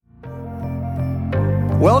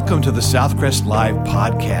Welcome to the Southcrest Live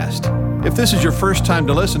podcast. If this is your first time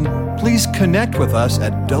to listen, please connect with us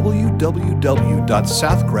at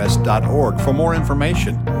www.southcrest.org for more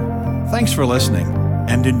information. Thanks for listening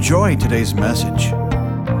and enjoy today's message.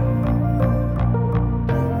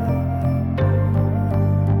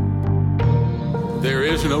 There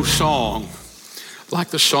is no song like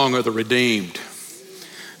the song of the redeemed.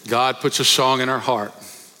 God puts a song in our heart.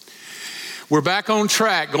 We're back on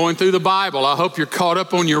track going through the Bible. I hope you're caught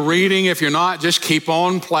up on your reading. If you're not, just keep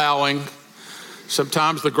on plowing.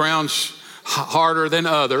 Sometimes the ground's harder than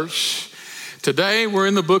others. Today we're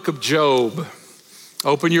in the book of Job.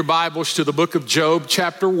 Open your Bibles to the book of Job,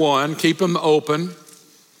 chapter 1. Keep them open.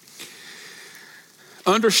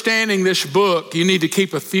 Understanding this book, you need to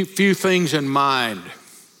keep a few things in mind.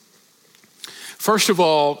 First of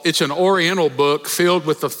all, it's an Oriental book filled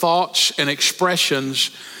with the thoughts and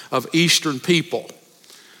expressions of Eastern people.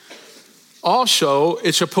 Also,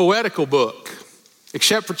 it's a poetical book,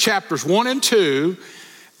 except for chapters 1 and 2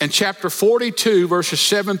 and chapter 42, verses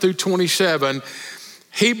 7 through 27,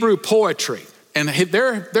 Hebrew poetry. And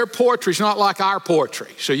their poetry is not like our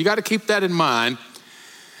poetry, so you got to keep that in mind.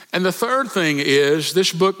 And the third thing is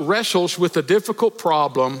this book wrestles with the difficult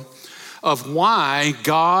problem of why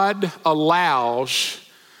God allows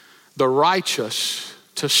the righteous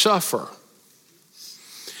to suffer.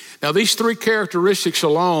 Now, these three characteristics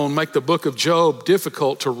alone make the book of Job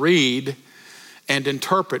difficult to read and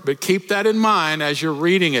interpret, but keep that in mind as you're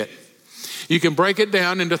reading it. You can break it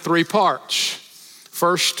down into three parts.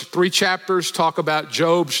 First three chapters talk about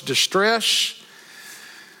Job's distress.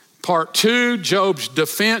 Part 2, Job's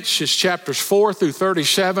defense, is chapters 4 through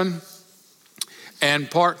 37.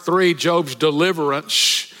 And part 3, Job's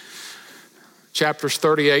deliverance, chapters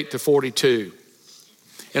 38 to 42.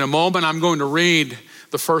 In a moment, I'm going to read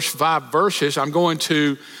the first 5 verses. I'm going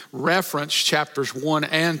to reference chapters 1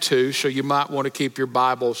 and 2, so you might want to keep your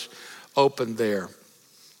Bibles open there.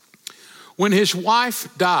 When his wife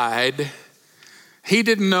died, he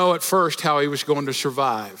didn't know at first how he was going to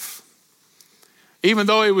survive. Even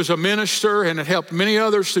though he was a minister and had helped many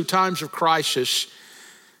others through times of crisis,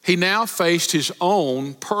 he now faced his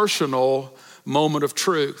own personal moment of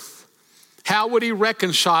truth. How would he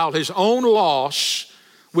reconcile his own loss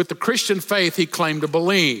with the Christian faith he claimed to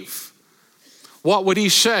believe? What would he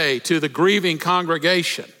say to the grieving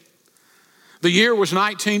congregation? The year was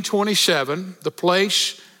 1927, the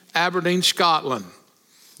place, Aberdeen, Scotland.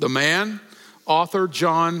 The man, author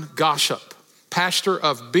John Gossip, pastor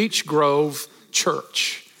of Beech Grove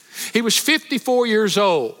Church. He was 54 years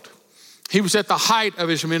old. He was at the height of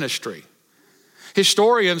his ministry.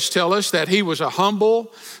 Historians tell us that he was a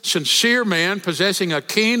humble, sincere man possessing a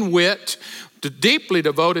keen wit, deeply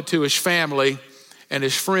devoted to his family and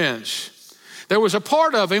his friends. There was a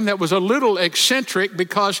part of him that was a little eccentric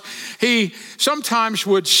because he sometimes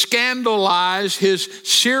would scandalize his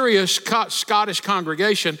serious Scottish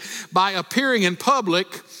congregation by appearing in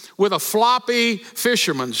public with a floppy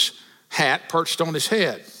fisherman's hat perched on his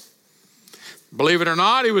head. Believe it or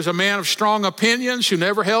not, he was a man of strong opinions who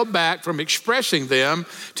never held back from expressing them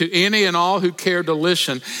to any and all who cared to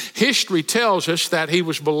listen. History tells us that he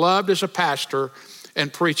was beloved as a pastor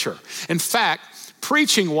and preacher. In fact,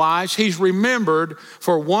 preaching-wise, he's remembered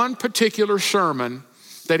for one particular sermon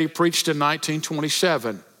that he preached in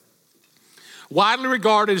 1927. Widely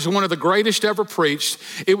regarded as one of the greatest ever preached,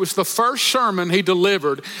 it was the first sermon he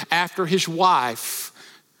delivered after his wife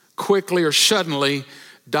quickly or suddenly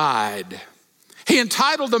died. He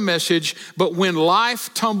entitled the message, "But When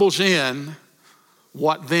Life Tumbles In,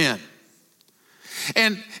 What Then?"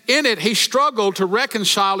 And in it, he struggled to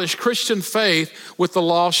reconcile his Christian faith with the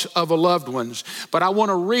loss of a loved one. But I want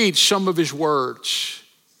to read some of his words.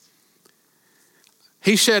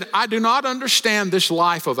 He said, "I do not understand this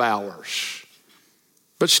life of ours,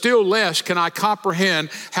 but still less can I comprehend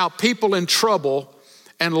how people in trouble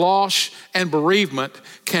and loss and bereavement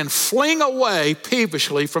can fling away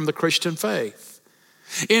peevishly from the Christian faith.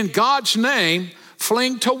 In God's name,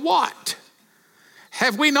 fling to what?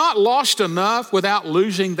 Have we not lost enough without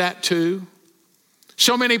losing that too?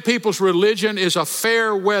 So many people's religion is a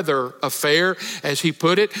fair weather affair, as he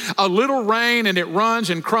put it. A little rain and it runs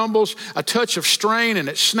and crumbles, a touch of strain and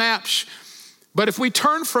it snaps. But if we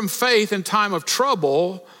turn from faith in time of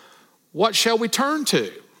trouble, what shall we turn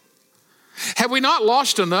to? Have we not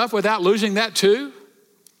lost enough without losing that too?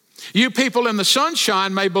 You people in the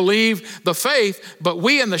sunshine may believe the faith, but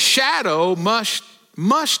we in the shadow must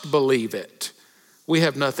believe it. We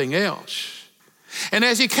have nothing else." And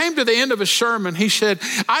as he came to the end of his sermon, he said,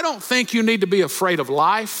 "I don't think you need to be afraid of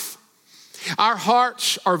life. Our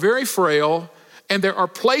hearts are very frail and there are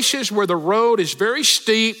places where the road is very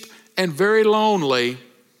steep and very lonely,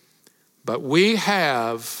 but we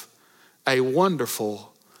have a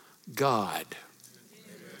wonderful God.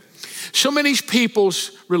 So many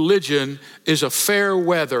people's religion is a fair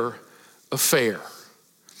weather affair.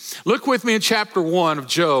 Look with me in chapter 1 of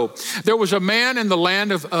Job. There was a man in the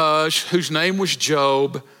land of Uz whose name was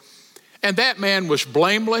Job. And that man was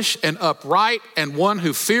blameless and upright and one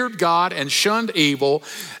who feared God and shunned evil.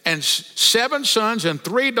 And 7 sons and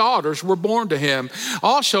 3 daughters were born to him.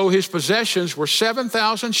 Also his possessions were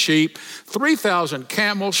 7,000 sheep, 3,000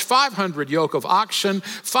 camels, 500 yoke of oxen,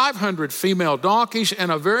 500 female donkeys,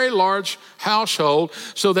 and a very large household,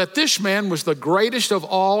 so that this man was the greatest of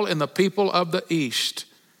all in the people of the East.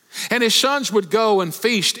 And his sons would go and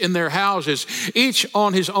feast in their houses, each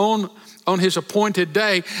on his appointed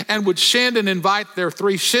day, and would send and invite their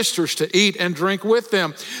 3 sisters to eat and drink with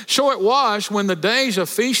them. So it was, when the days of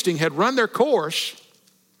feasting had run their course,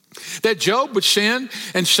 that Job would send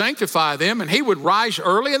and sanctify them, and he would rise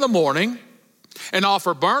early in the morning and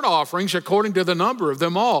offer burnt offerings according to the number of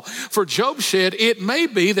them all. For Job said, "It may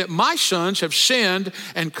be that my sons have sinned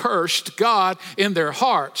and cursed God in their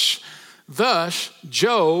hearts." Thus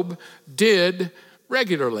Job did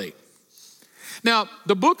regularly. Now,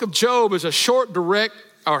 the book of Job is has a short,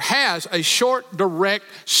 direct,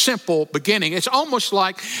 simple beginning. It's almost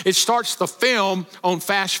like it starts the film on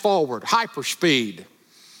fast forward, hyperspeed.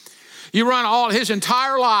 You run his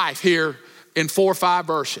entire life here in 4 or 5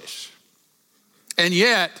 verses. And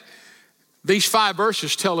yet, these 5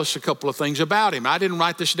 verses tell us a couple of things about him. I didn't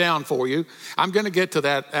write this down for you. I'm going to get to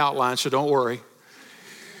that outline, so don't worry.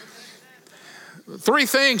 3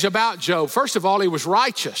 things about Job. First of all, he was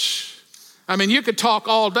righteous. I mean, you could talk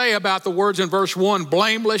all day about the words in verse 1,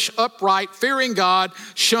 blameless, upright, fearing God,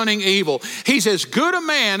 shunning evil. He's as good a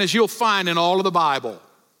man as you'll find in all of the Bible.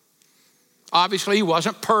 Obviously, he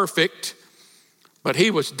wasn't perfect, but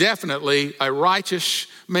he was definitely a righteous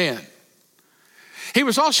man. He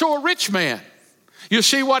was also a rich man. You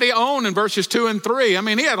see what he owned in verses 2 and 3. I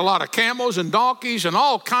mean, he had a lot of camels and donkeys and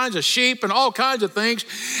all kinds of sheep and all kinds of things.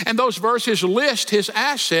 And those verses list his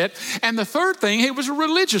asset. And the third thing, he was a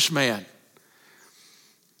religious man.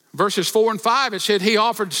 Verses 4 and 5, it said he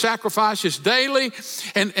offered sacrifices daily.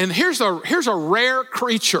 And here's a rare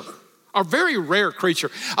creature, a very rare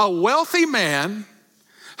creature, a wealthy man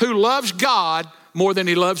who loves God more than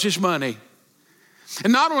he loves his money.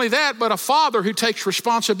 And not only that, but a father who takes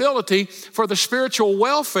responsibility for the spiritual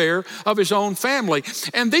welfare of his own family.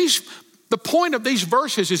 And the point of these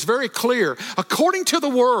verses is very clear. According to the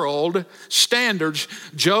world standards,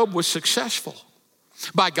 Job was successful.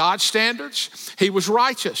 By God's standards, he was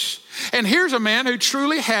righteous. And here's a man who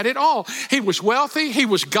truly had it all. He was wealthy, he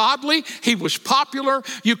was godly, he was popular.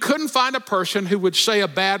 You couldn't find a person who would say a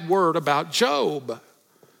bad word about Job.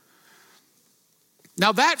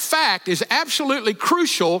 Now that fact is absolutely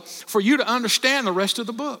crucial for you to understand the rest of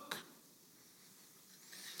the book.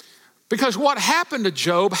 Because what happened to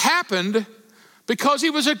Job happened because he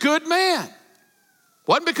was a good man. It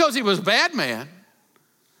wasn't because he was a bad man.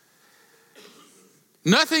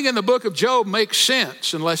 Nothing in the book of Job makes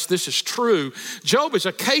sense unless this is true. Job is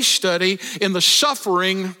a case study in the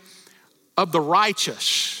suffering of the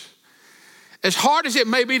righteous. As hard as it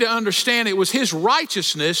may be to understand, it was his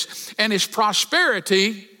righteousness and his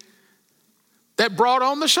prosperity that brought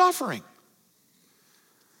on the suffering.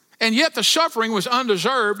 And yet the suffering was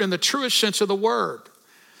undeserved in the truest sense of the word.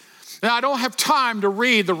 Now, I don't have time to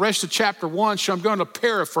read the rest of chapter 1, so I'm going to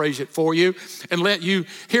paraphrase it for you and let you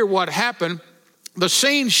hear what happened. The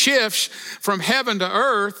scene shifts from heaven to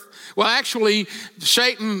earth. Well, actually,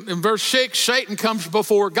 Satan, in verse 6, Satan comes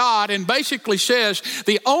before God and basically says,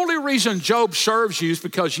 the only reason Job serves you is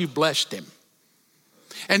because you blessed him.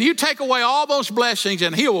 And you take away all those blessings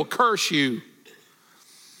and he will curse you.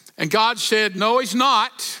 And God said, no, he's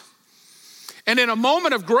not. And in a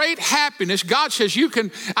moment of great happiness, God says, you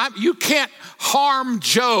can't harm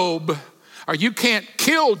Job, or you can't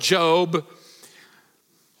kill Job,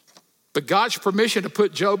 but God's permission to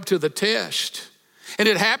put Job to the test. And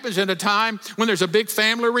it happens in a time when there's a big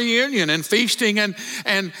family reunion and feasting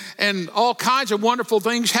and all kinds of wonderful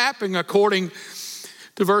things happening according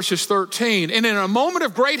to verses 13. And in a moment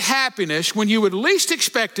of great happiness, when you would least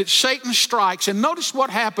expect it, Satan strikes. And notice what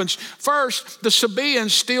happens. First, the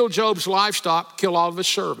Sabaeans steal Job's livestock, kill all of his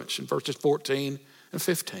servants in verses 14 and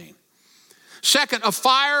 15. Second, a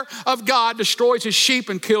fire of God destroys his sheep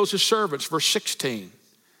and kills his servants, verse 16.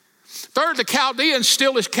 Third, the Chaldeans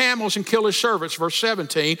steal his camels and kill his servants, verse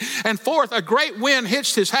 17. And fourth, a great wind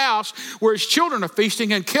hits his house where his children are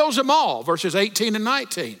feasting and kills them all, verses 18 and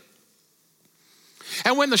 19.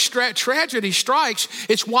 And when the tragedy strikes,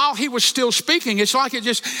 it's while he was still speaking. It's like it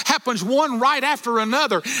just happens one right after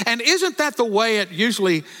another. And isn't that the way it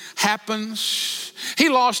usually happens? He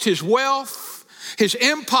lost his wealth, his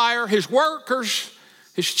empire, his workers,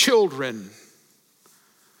 his children.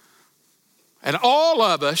 And all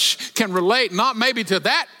of us can relate, not maybe to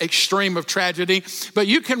that extreme of tragedy, but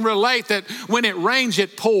you can relate that when it rains,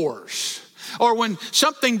 it pours. Or when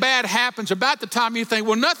something bad happens, about the time you think,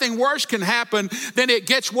 well, nothing worse can happen, then it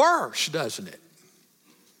gets worse, doesn't it?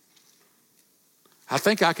 I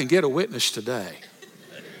think I can get a witness today.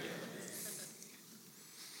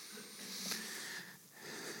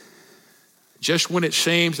 Just when it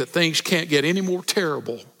seems that things can't get any more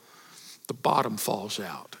terrible, the bottom falls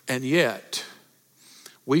out. And yet,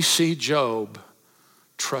 we see Job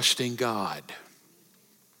trusting God.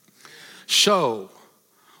 So,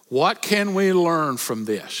 what can we learn from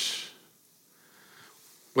this?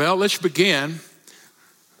 Well, let's begin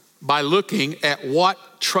by looking at what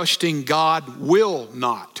trusting God will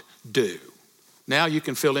not do. Now you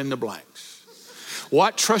can fill in the blanks.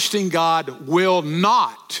 What trusting God will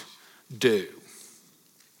not do.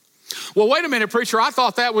 Well, wait a minute, preacher. I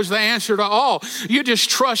thought that was the answer to all. You just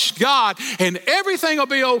trust God and everything will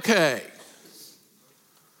be okay.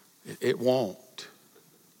 It won't.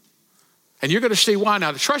 And you're going to see why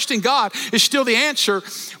now. Trusting God is still the answer,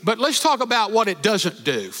 but let's talk about what it doesn't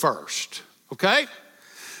do first, okay?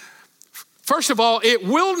 First of all, it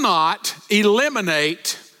will not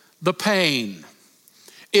eliminate the pain.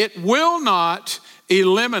 It will not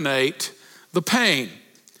eliminate the pain.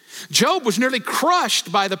 Job was nearly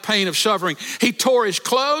crushed by the pain of suffering. He tore his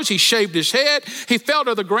clothes, he shaved his head, he fell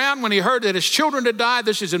to the ground when he heard that his children had died.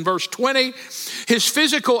 This is in verse 20. His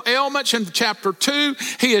physical ailments in chapter 2,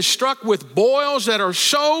 he is struck with boils that are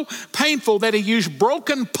so painful that he used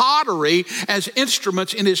broken pottery as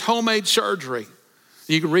instruments in his homemade surgery.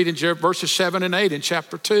 You can read in verses 7 and 8 in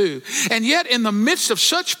chapter 2. And yet in the midst of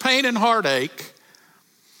such pain and heartache,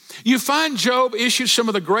 you find Job issue some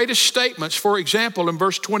of the greatest statements. For example, in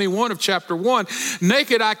verse 21 of chapter 1,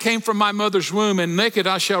 naked I came from my mother's womb, and naked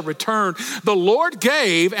I shall return. The Lord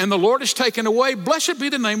gave, and the Lord has taken away. Blessed be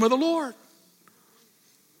the name of the Lord.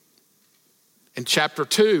 In chapter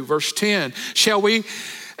 2, verse 10, shall we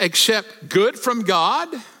accept good from God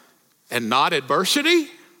and not adversity?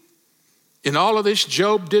 In all of this,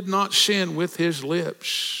 Job did not sin with his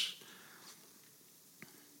lips.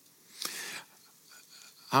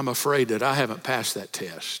 I'm afraid that I haven't passed that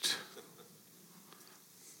test.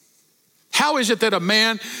 How is it that a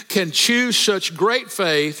man can choose such great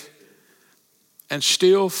faith and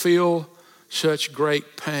still feel such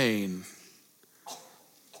great pain?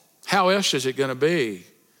 How else is it going to be?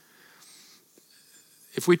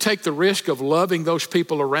 If we take the risk of loving those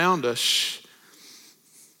people around us,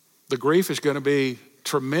 the grief is going to be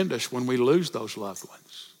tremendous when we lose those loved ones.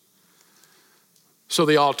 So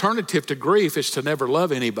the alternative to grief is to never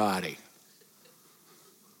love anybody.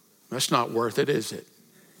 That's not worth it, is it?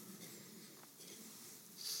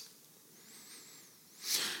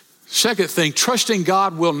 Second thing, trusting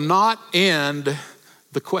God will not end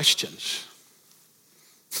the questions.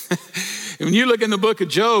 When you look in the book of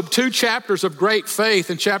Job, 2 chapters of great faith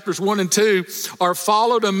in chapters 1 and 2 are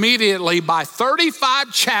followed immediately by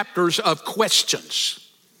 35 chapters of questions.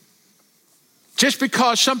 Just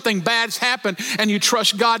because something bad's happened and you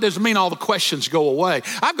trust God doesn't mean all the questions go away.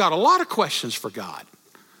 I've got a lot of questions for God.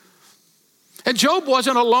 And Job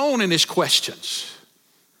wasn't alone in his questions.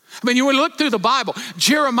 I mean, you look through the Bible.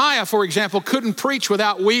 Jeremiah, for example, couldn't preach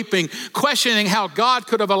without weeping, questioning how God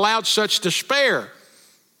could have allowed such despair.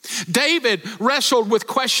 David wrestled with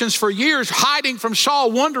questions for years, hiding from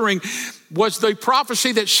Saul, wondering, was the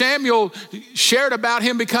prophecy that Samuel shared about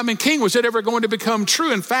him becoming king, was it ever going to become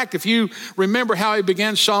true? In fact, if you remember how he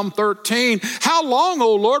began Psalm 13, how long,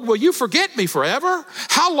 O Lord, will you forget me forever?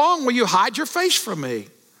 How long will you hide your face from me?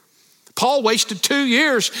 Paul wasted 2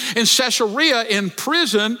 years in Caesarea in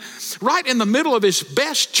prison, right in the middle of his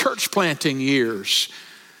best church planting years.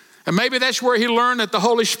 And maybe that's where he learned that the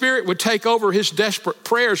Holy Spirit would take over his desperate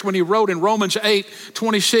prayers when he wrote in Romans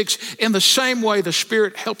 8:26, in the same way the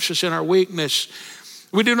Spirit helps us in our weakness.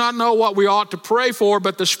 We do not know what we ought to pray for,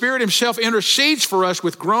 but the Spirit himself intercedes for us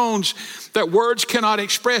with groans that words cannot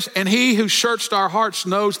express. And he who searched our hearts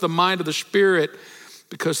knows the mind of the Spirit,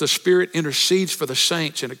 because the Spirit intercedes for the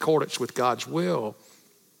saints in accordance with God's will.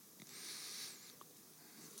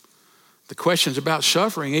 The questions about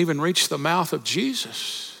suffering even reached the mouth of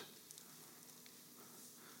Jesus.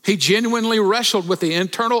 He genuinely wrestled with the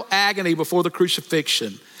internal agony before the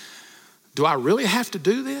crucifixion. Do I really have to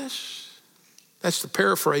do this? That's the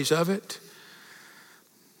paraphrase of it.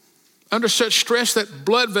 under such stress that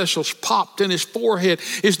blood vessels popped in his forehead.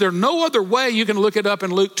 Is there no other way? You can look it up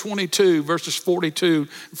in Luke 22, verses 42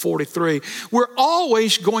 and 43. We're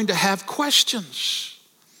always going to have questions.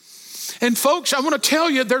 And folks, I want to tell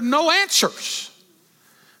you, there are no answers.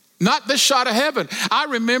 Not this side of heaven. I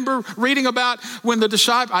remember reading about when the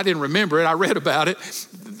disciples, I didn't remember it, I read about it.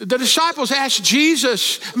 The disciples asked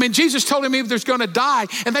Jesus, Jesus told him he was going to die.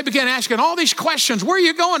 And they began asking all these questions. Where are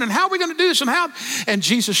you going? And how are we going to do this? And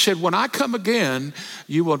Jesus said, when I come again,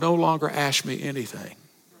 you will no longer ask me anything.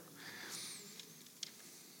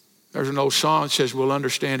 There's an old song that says, we'll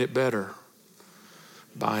understand it better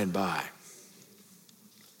by and by.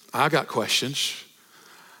 I got questions.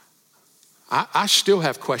 I still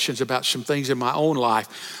have questions about some things in my own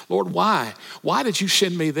life. Lord, why? Why did you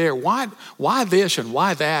send me there? Why this and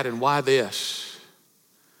why that and why this?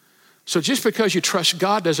 So just because you trust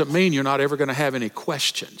God doesn't mean you're not ever going to have any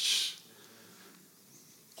questions.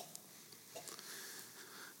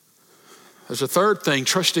 There's a third thing.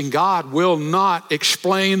 Trusting God will not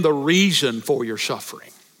explain the reason for your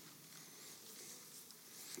suffering.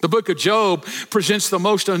 The book of Job presents the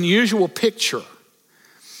most unusual picture.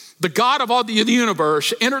 The God of all the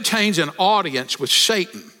universe entertains an audience with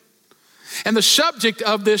Satan. And the subject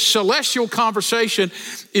of this celestial conversation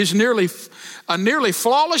is a nearly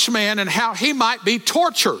flawless man and how he might be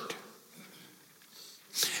tortured.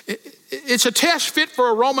 It's a test fit for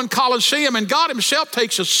a Roman Colosseum, and God himself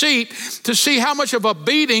takes a seat to see how much of a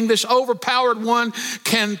beating this overpowered one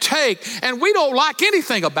can take. And we don't like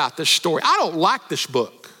anything about this story. I don't like this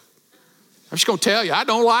book. I'm just going to tell you, I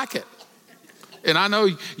don't like it. And I know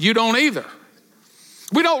you don't either.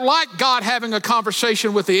 We don't like God having a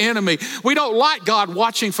conversation with the enemy. We don't like God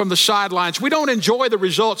watching from the sidelines. We don't enjoy the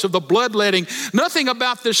results of the bloodletting. Nothing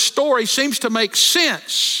about this story seems to make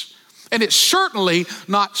sense. And it's certainly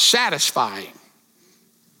not satisfying.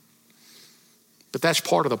 But that's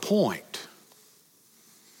part of the point.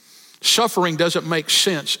 Suffering doesn't make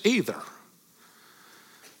sense either.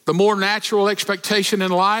 The more natural expectation in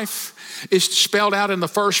life is spelled out in the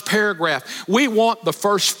first paragraph. We want the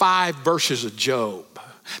first 5 verses of Job.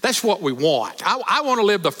 That's what we want. I want to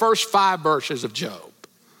live the first 5 verses of Job,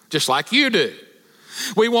 just like you do.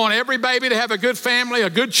 We want every baby to have a good family, a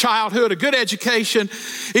good childhood, a good education,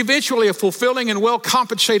 eventually a fulfilling and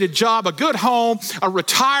well-compensated job, a good home, a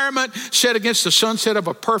retirement set against the sunset of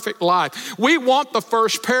a perfect life. We want the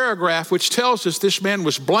first paragraph, which tells us this man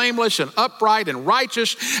was blameless and upright and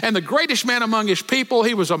righteous and the greatest man among his people.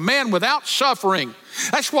 He was a man without suffering.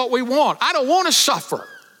 That's what we want. I don't want to suffer.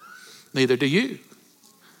 Neither do you.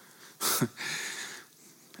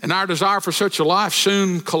 And our desire for such a life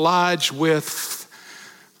soon collides with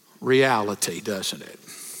reality, doesn't it?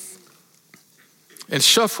 And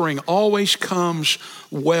suffering always comes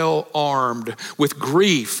well armed with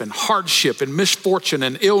grief and hardship and misfortune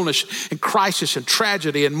and illness and crisis and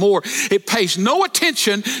tragedy and more. It pays no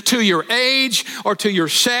attention to your age or to your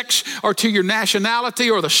sex or to your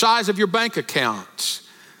nationality or the size of your bank account.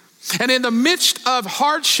 And in the midst of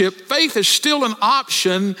hardship, faith is still an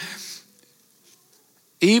option,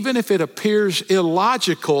 even if it appears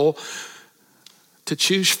illogical to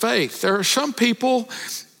choose faith. There are some people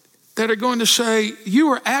that are going to say, you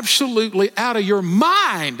are absolutely out of your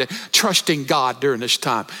mind trusting God during this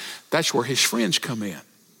time. That's where his friends come in.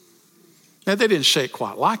 Now, they didn't say it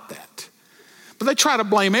quite like that, but they try to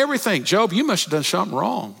blame everything. Job, you must have done something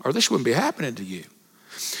wrong, or this wouldn't be happening to you.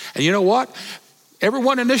 And you know what?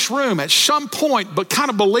 Everyone in this room at some point but kind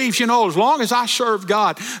of believes, as long as I serve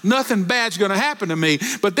God, nothing bad's going to happen to me.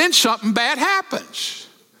 But then something bad happens.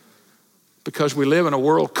 Because we live in a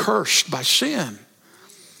world cursed by sin.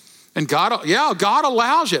 And God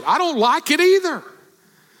allows it. I don't like it either.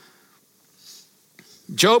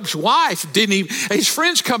 Job's wife his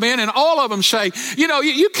friends come in and all of them say,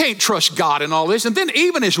 you can't trust God in all this. And then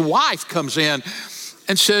even his wife comes in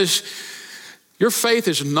and says, your faith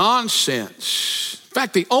is nonsense. In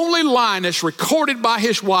fact, the only line that's recorded by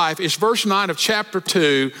his wife is verse 9 of chapter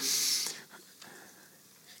 2.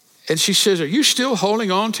 And she says, are you still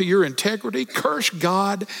holding on to your integrity? Curse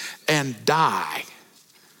God and die.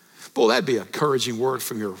 Boy, that'd be an encouraging word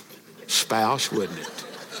from your spouse, wouldn't it?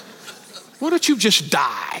 Why don't you just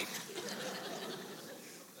die?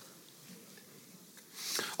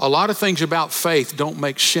 A lot of things about faith don't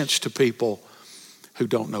make sense to people who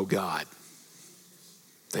don't know God.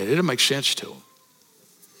 They didn't make sense to them.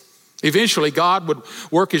 Eventually, God would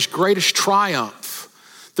work his greatest triumph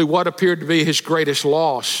through what appeared to be his greatest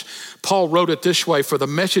loss. Paul wrote it this way, for the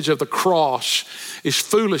message of the cross is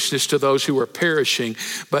foolishness to those who are perishing,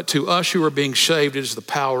 but to us who are being saved it is the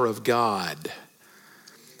power of God.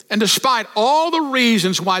 And despite all the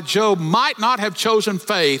reasons why Job might not have chosen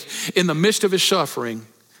faith in the midst of his suffering,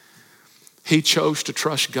 he chose to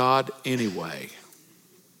trust God anyway.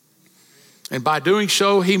 And by doing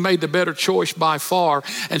so, he made the better choice by far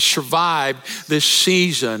and survived this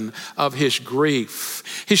season of his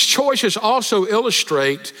grief. His choices also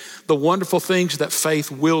illustrate the wonderful things that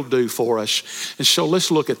faith will do for us. And so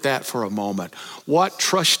let's look at that for a moment. What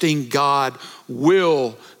trusting God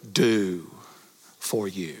will do for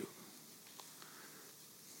you.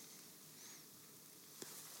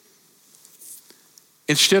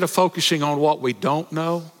 Instead of focusing on what we don't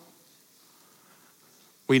know,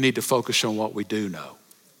 we need to focus on what we do know.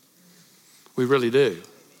 We really do.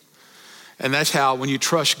 And that's how when you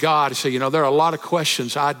trust God, you say, there are a lot of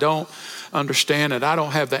questions I don't understand and I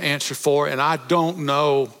don't have the answer for and I don't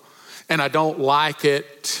know and I don't like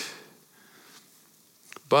it.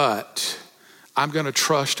 But I'm going to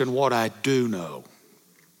trust in what I do know.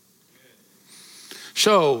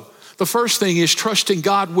 So the first thing is trusting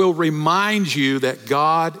God will remind you that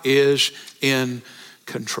God is in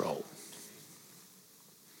control.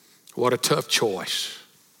 What a tough choice.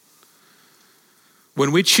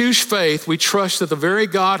 When we choose faith, we trust that the very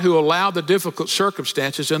God who allowed the difficult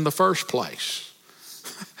circumstances in the first place.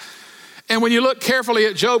 And when you look carefully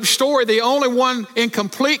at Job's story, the only one in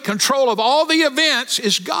complete control of all the events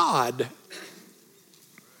is God.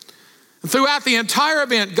 Throughout the entire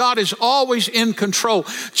event, God is always in control.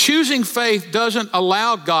 Choosing faith doesn't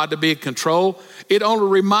allow God to be in control. It only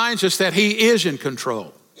reminds us that he is in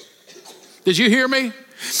control. Did you hear me?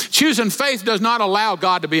 Choosing faith does not allow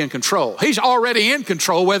God to be in control. He's already in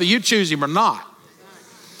control whether you choose him or not.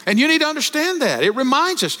 And you need to understand that. It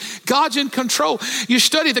reminds us God's in control. You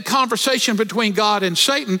study the conversation between God and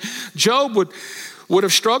Satan, Job would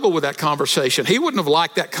have struggled with that conversation. He wouldn't have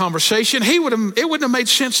liked that conversation. It wouldn't have made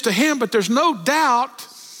sense to him, but there's no doubt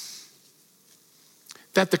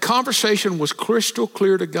that the conversation was crystal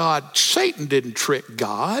clear to God. Satan didn't trick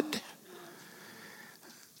God.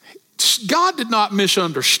 God did not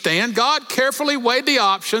misunderstand. God carefully weighed the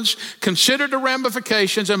options, considered the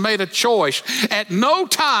ramifications, and made a choice. At no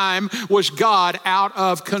time was God out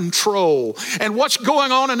of control. And what's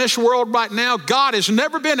going on in this world right now, God has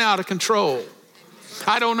never been out of control.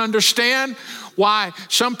 I don't understand why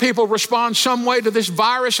some people respond some way to this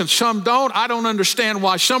virus and some don't. I don't understand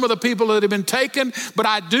why some of the people that have been taken, but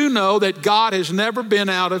I do know that God has never been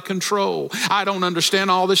out of control. I don't understand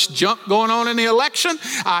all this junk going on in the election.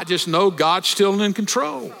 I just know God's still in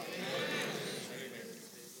control.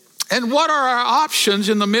 And what are our options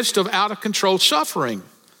in the midst of out of control suffering?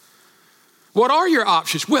 What are your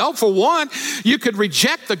options? Well, for one, you could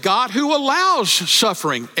reject the God who allows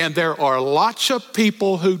suffering, and there are lots of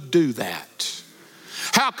people who do that.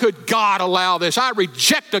 How could God allow this? I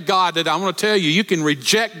reject a God that I want to tell you, you can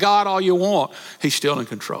reject God all you want. He's still in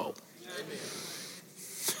control.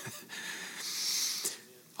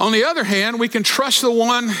 On the other hand, we can trust the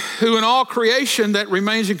one who in all creation that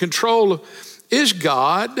remains in control is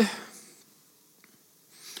God.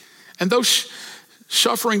 And those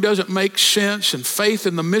suffering doesn't make sense, and faith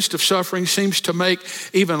in the midst of suffering seems to make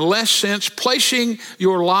even less sense. Placing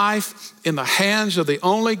your life in the hands of the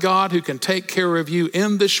only God who can take care of you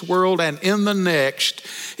in this world and in the next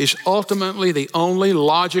is ultimately the only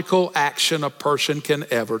logical action a person can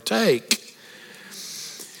ever take.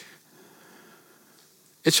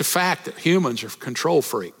 It's a fact that humans are control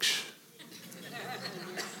freaks.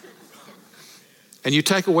 And you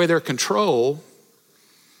take away their control,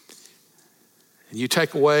 and you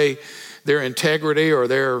take away their integrity or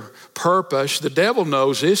their purpose. The devil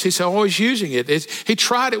knows this. He's always using it. He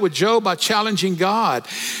tried it with Job by challenging God.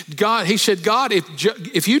 He said, God,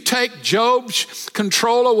 if you take Job's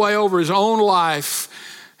control away over his own life,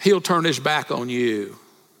 he'll turn his back on you.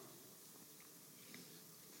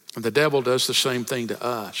 And the devil does the same thing to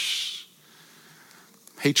us.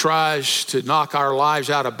 He tries to knock our lives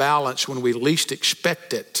out of balance when we least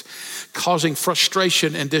expect it, causing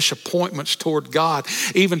frustration and disappointments toward God,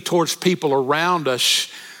 even towards people around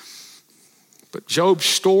us. But Job's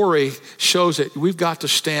story shows that we've got to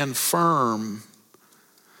stand firm.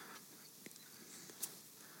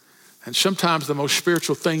 And sometimes the most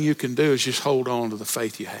spiritual thing you can do is just hold on to the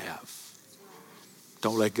faith you have.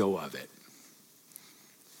 Don't let go of it.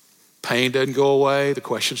 Pain doesn't go away. The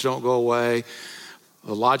questions don't go away.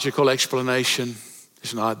 The logical explanation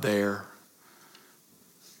is not there.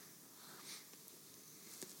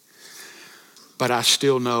 But I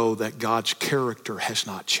still know that God's character has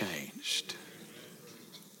not changed.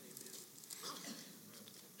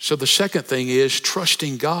 So the second thing is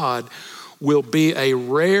trusting God will be a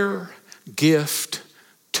rare gift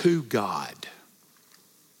to God.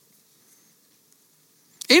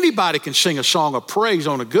 Anybody can sing a song of praise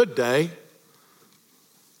on a good day.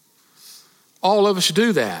 All of us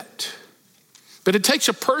do that. But it takes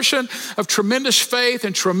a person of tremendous faith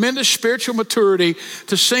and tremendous spiritual maturity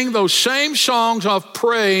to sing those same songs of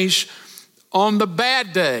praise on the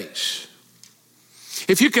bad days.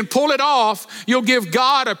 If you can pull it off, you'll give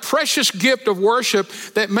God a precious gift of worship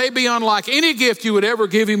that may be unlike any gift you would ever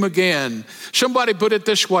give him again. Somebody put it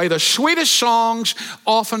this way: the sweetest songs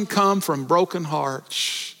often come from broken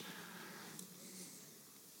hearts.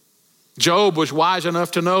 Job was wise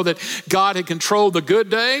enough to know that God had controlled the good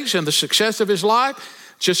days and the success of his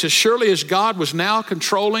life, just as surely as God was now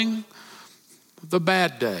controlling the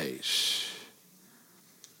bad days.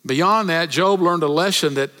 Beyond that, Job learned a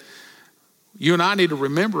lesson that you and I need to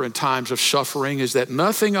remember in times of suffering, is that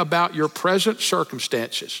nothing about your present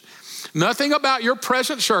circumstances,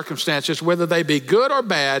 whether they be good or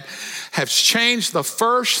bad, has changed the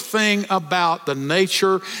first thing about the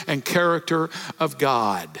nature and character of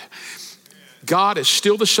God. God is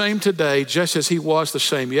still the same today, just as he was the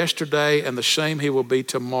same yesterday and the same he will be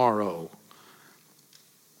tomorrow.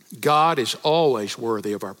 God is always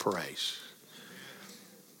worthy of our praise.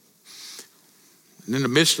 And in the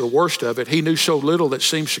midst of the worst of it, he knew so little that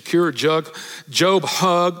seemed secure. Job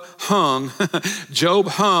hung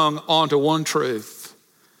onto one truth.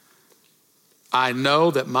 I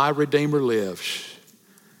know that my Redeemer lives,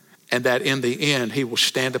 and that in the end he will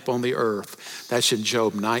stand upon the earth. That's in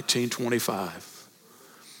Job 19:25.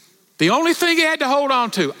 The only thing he had to hold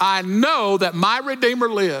on to: I know that my Redeemer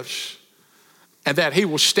lives, and that he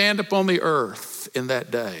will stand upon the earth in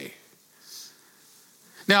that day.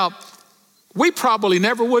 Now, we probably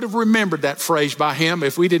never would have remembered that phrase by him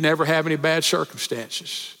if we didn't ever have any bad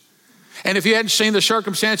circumstances. And if you hadn't seen the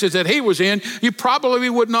circumstances that he was in, you probably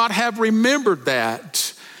would not have remembered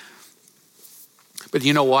that. But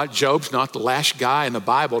you know what? Job's not the last guy in the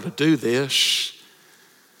Bible to do this.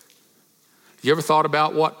 You ever thought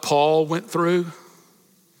about what Paul went through?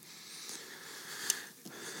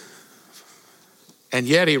 And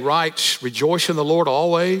yet he writes, rejoice in the Lord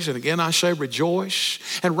always. And again, I say rejoice.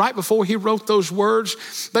 And right before he wrote those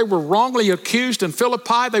words, they were wrongly accused in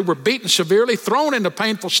Philippi. They were beaten severely, thrown into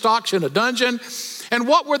painful stocks in a dungeon. And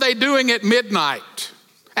what were they doing at midnight?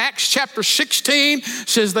 Acts chapter 16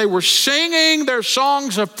 says they were singing their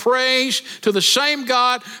songs of praise to the same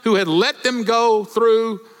God who had let them go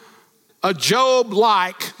through a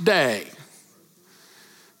Job-like day.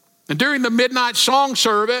 And during the midnight song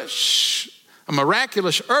service, a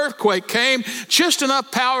miraculous earthquake came, just enough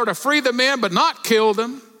power to free the men but not kill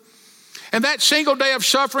them. And that single day of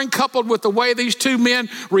suffering, coupled with the way these two men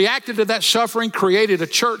reacted to that suffering, created a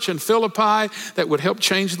church in Philippi that would help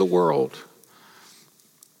change the world.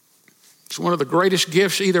 It's one of the greatest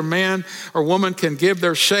gifts either man or woman can give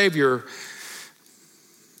their Savior.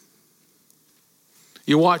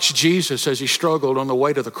 You watch Jesus as he struggled on the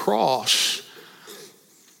way to the cross.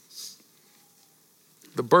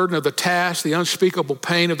 The burden of the task, the unspeakable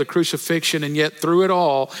pain of the crucifixion, and yet through it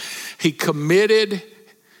all, he committed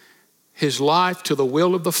his life to the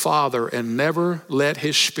will of the Father and never let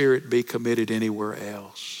his spirit be committed anywhere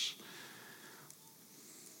else.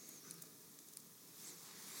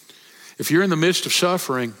 If you're in the midst of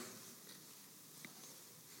suffering,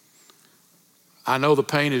 I know the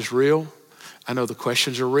pain is real. I know the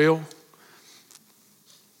questions are real.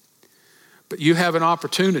 But you have an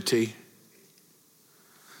opportunity.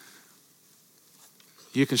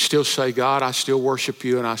 You can still say, God, I still worship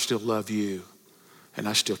you and I still love you and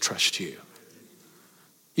I still trust you.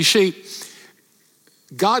 You see,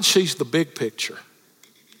 God sees the big picture.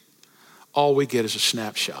 All we get is a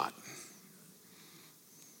snapshot.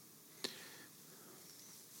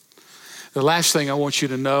 The last thing I want you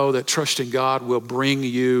to know, that trusting God will bring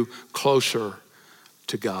you closer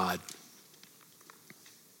to God.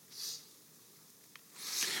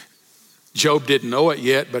 Job didn't know it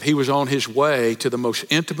yet, but he was on his way to the most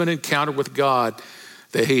intimate encounter with God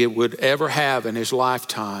that he would ever have in his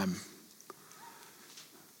lifetime.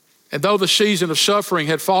 And though the season of suffering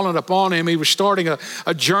had fallen upon him, he was starting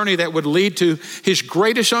a journey that would lead to his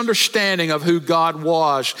greatest understanding of who God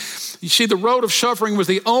was. You see, the road of suffering was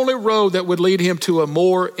the only road that would lead him to a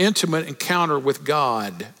more intimate encounter with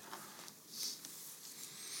God.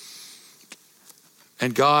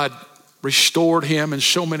 And God restored him in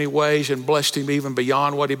so many ways and blessed him even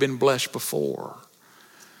beyond what he'd been blessed before.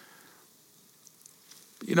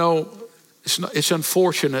 You know, it's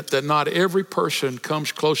unfortunate that not every person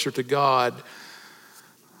comes closer to God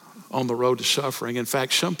on the road to suffering. In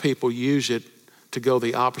fact, some people use it to go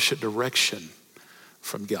the opposite direction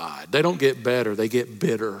from God. They don't get better, they get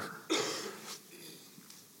bitter.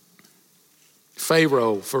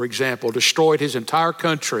 Pharaoh, for example, destroyed his entire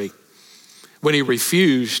country when he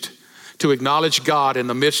refused to acknowledge God in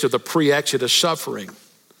the midst of the pre-Exodus suffering.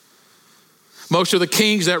 Most of the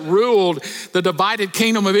kings that ruled the divided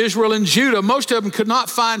kingdom of Israel and Judah, most of them could not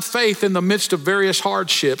find faith in the midst of various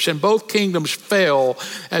hardships, and both kingdoms fell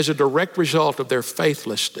as a direct result of their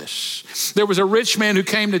faithlessness. There was a rich man who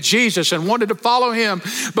came to Jesus and wanted to follow him,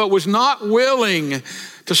 but was not willing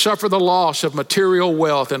to suffer the loss of material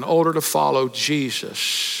wealth in order to follow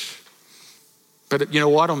Jesus. But you know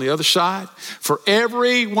what? On the other side, for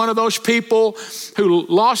every one of those people who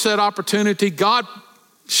lost that opportunity, God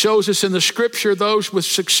shows us in the scripture those with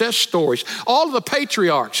success stories. All of the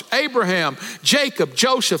patriarchs, Abraham, Jacob,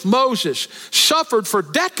 Joseph, Moses, suffered for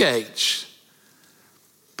decades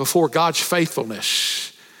before God's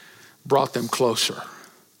faithfulness brought them closer.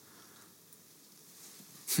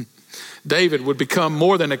 David would become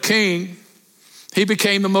more than a king. He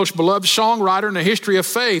became the most beloved songwriter in the history of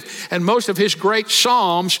faith, and most of his great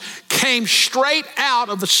psalms came straight out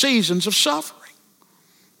of the seasons of suffering.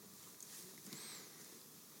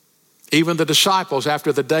 Even the disciples,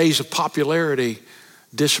 after the days of popularity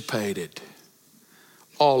dissipated,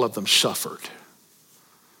 all of them suffered.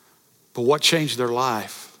 But what changed their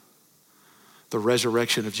life? The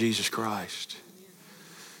resurrection of Jesus Christ.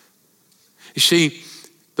 You see,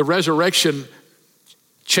 the resurrection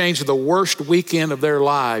changed the worst weekend of their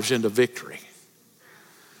lives into victory.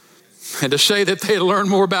 And to say that they learned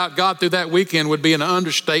more about God through that weekend would be an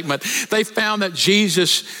understatement. They found that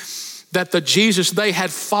the Jesus they had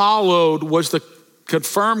followed was the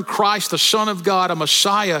confirmed Christ, the Son of God, a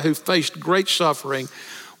Messiah who faced great suffering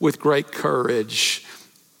with great courage.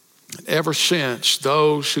 And ever since,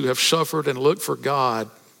 those who have suffered and looked for God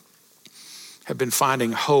have been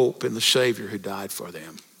finding hope in the Savior who died for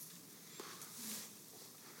them.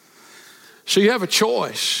 So you have a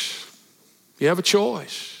choice. You have a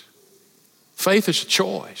choice. Faith is a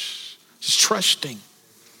choice. It's trusting.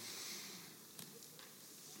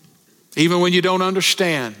 Even when you don't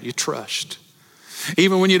understand, you trust.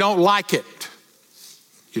 Even when you don't like it,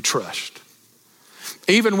 you trust.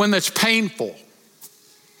 Even when it's painful,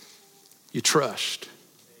 you trust.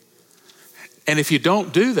 And if you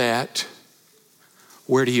don't do that,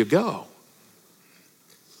 where do you go?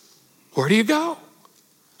 Where do you go?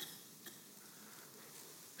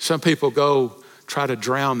 Some people go try to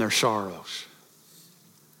drown their sorrows.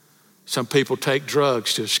 Some people take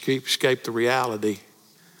drugs to escape the reality.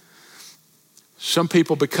 Some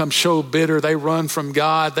people become so bitter, they run from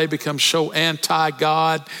God. They become so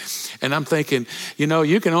anti-God. And I'm thinking, you know,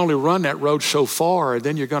 you can only run that road so far, and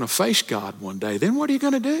then you're going to face God one day. Then what are you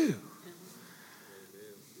going to do?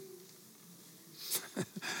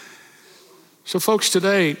 So folks,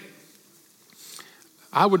 today,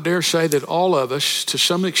 I would dare say that all of us, to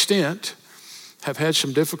some extent, have had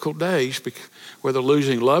some difficult days, whether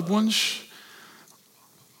losing loved ones,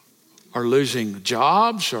 or losing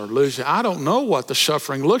jobs, or losing, I don't know what the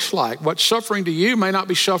suffering looks like. What's suffering to you may not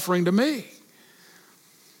be suffering to me.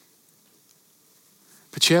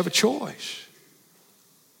 But you have a choice.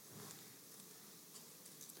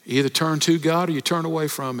 You either turn to God or you turn away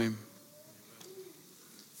from Him.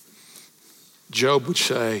 Job would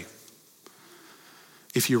say,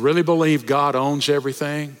 if you really believe God owns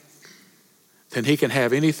everything, then He can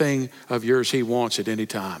have anything of yours He wants at any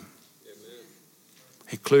time.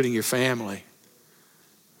 Including your family.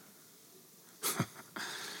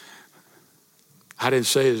 I didn't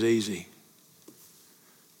say it was easy.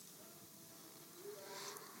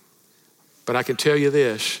 But I can tell you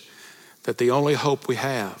this, that the only hope we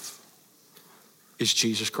have is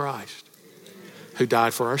Jesus Christ, who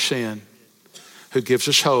died for our sin, who gives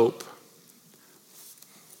us hope.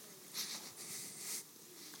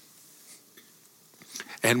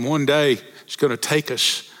 And one day it's going to take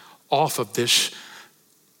us off of this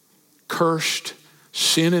cursed,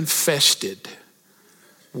 sin-infested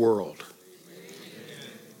world.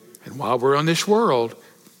 And while we're on this world,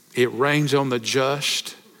 it rains on the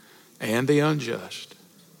just and the unjust.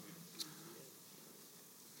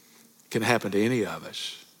 It can happen to any of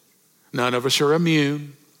us. None of us are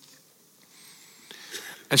immune.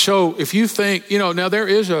 And so if you think, now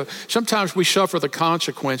sometimes we suffer the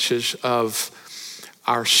consequences of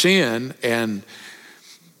our sin,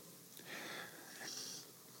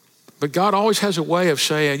 but God always has a way of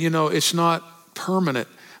saying, it's not permanent.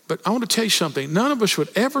 But I want to tell you something. None of us would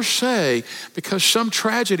ever say, because some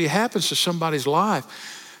tragedy happens to somebody's life,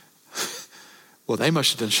 well, they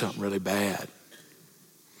must have done something really bad.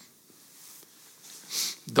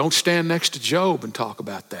 Don't stand next to Job and talk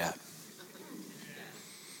about that.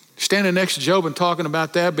 Standing next to Job and talking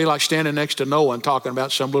about that would be like standing next to Noah and talking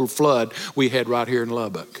about some little flood we had right here in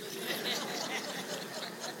Lubbock.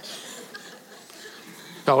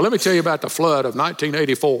 Oh, let me tell you about the flood of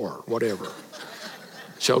 1984, whatever.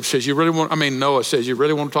 Job says, Noah says, you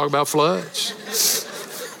really want to talk about floods?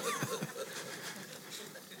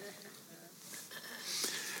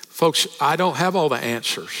 Folks, I don't have all the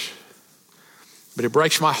answers, but it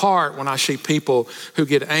breaks my heart when I see people who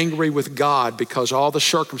get angry with God because all the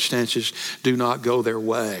circumstances do not go their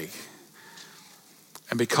way.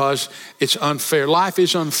 And because it's unfair. Life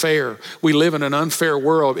is unfair. We live in an unfair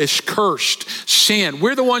world. It's cursed. Sin.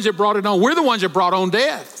 We're the ones that brought it on. We're the ones that brought on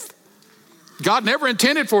death. God never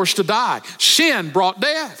intended for us to die. Sin brought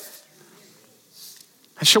death.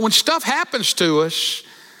 And so when stuff happens to us,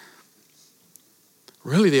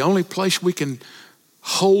 really the only place we can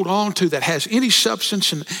hold on to that has any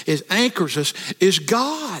substance and anchors us is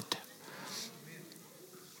God.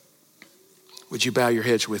 Would you bow your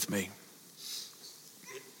heads with me?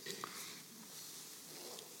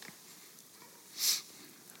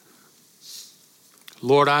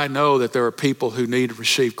 Lord, I know that there are people who need to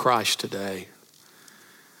receive Christ today.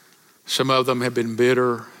 Some of them have been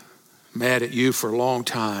bitter, mad at you for a long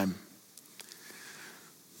time.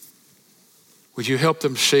 Would you help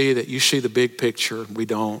them see that you see the big picture and we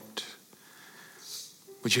don't?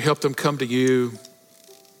 Would you help them come to you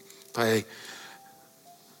by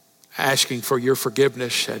asking for your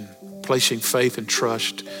forgiveness and placing faith and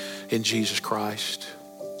trust in Jesus Christ?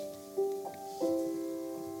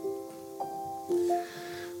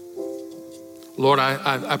 Lord,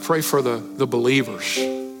 I pray for the believers,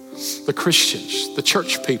 the Christians, the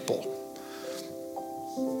church people.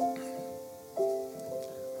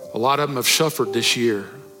 A lot of them have suffered this year.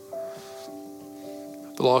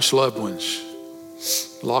 Lost loved ones,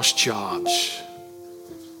 lost jobs,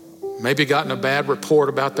 maybe gotten a bad report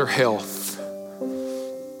about their health.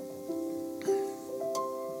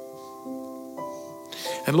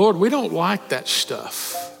 And Lord, we don't like that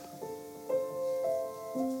stuff.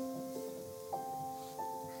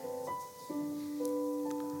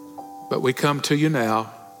 But we come to you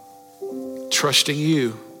now, trusting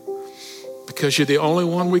you, because you're the only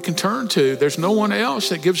one we can turn to. There's no one else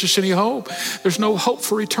that gives us any hope. There's no hope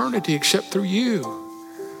for eternity except through you.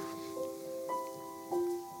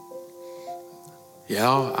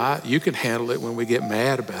 Yeah, you can handle it when we get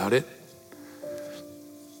mad about it.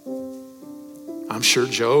 I'm sure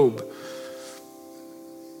Job,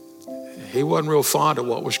 he wasn't real fond of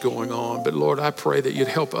what was going on. But Lord, I pray that you'd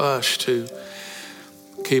help us to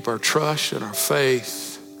keep our trust and our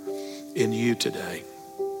faith in you today.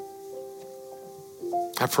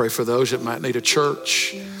 I pray for those that might need a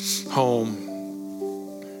church home.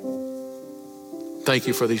 Thank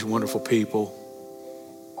you for these wonderful people.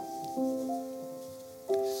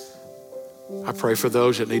 I pray for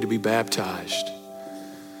those that need to be baptized.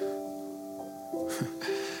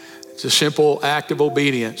 It's a simple act of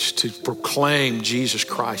obedience to proclaim Jesus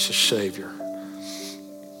Christ as Savior.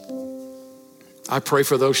 I pray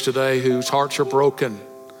for those today whose hearts are broken,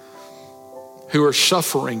 who are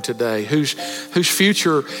suffering today, whose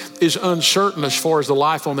future is uncertain as far as the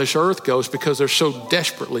life on this earth goes because they're so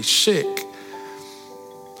desperately sick.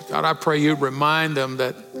 God, I pray you'd remind them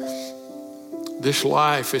that this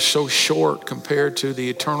life is so short compared to the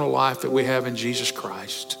eternal life that we have in Jesus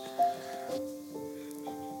Christ.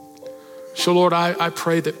 So Lord, I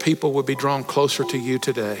pray that people would be drawn closer to you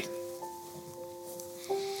today.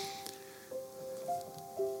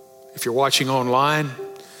 If you're watching online,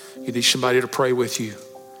 you need somebody to pray with you,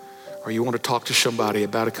 or you want to talk to somebody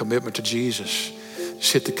about a commitment to Jesus,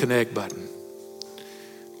 just hit the connect button,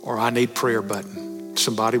 or I need prayer button.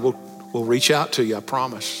 Somebody will reach out to you, I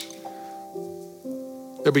promise.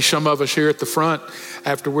 There'll be some of us here at the front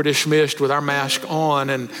after we're dismissed with our mask on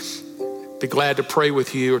and be glad to pray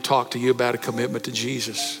with you or talk to you about a commitment to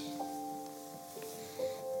Jesus.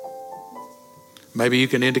 Maybe you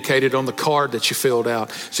can indicate it on the card that you filled out.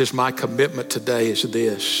 It says, my commitment today is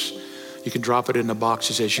this. You can drop it in the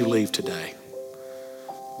boxes as you leave today.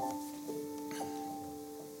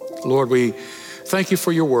 Lord, we thank you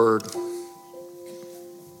for your word.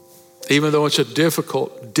 Even though it's a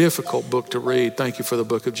difficult book to read, thank you for the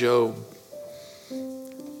book of Job.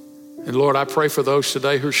 And Lord, I pray for those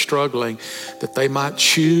today who are struggling that they might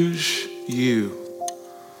choose you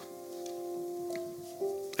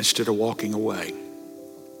instead of walking away.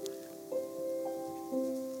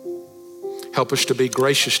 Help us to be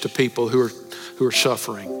gracious to people who are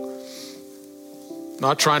suffering.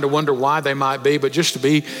 Not trying to wonder why they might be, but just to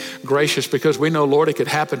be gracious because we know, Lord, it could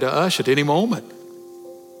happen to us at any moment.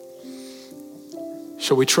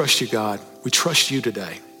 So we trust you, God. We trust you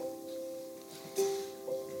today.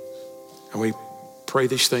 And we pray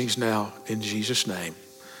these things now in Jesus' name.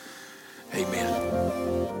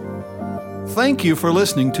 Amen. Thank you for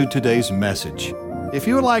listening to today's message. If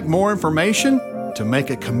you would like more information, to make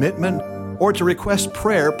a commitment, or to request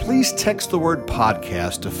prayer, please text the word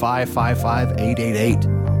podcast to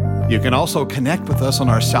 555-888. You can also connect with us on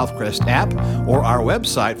our Southcrest app or our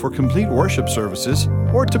website for complete worship services,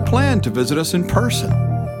 or to plan to visit us in person.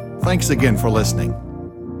 Thanks again for listening.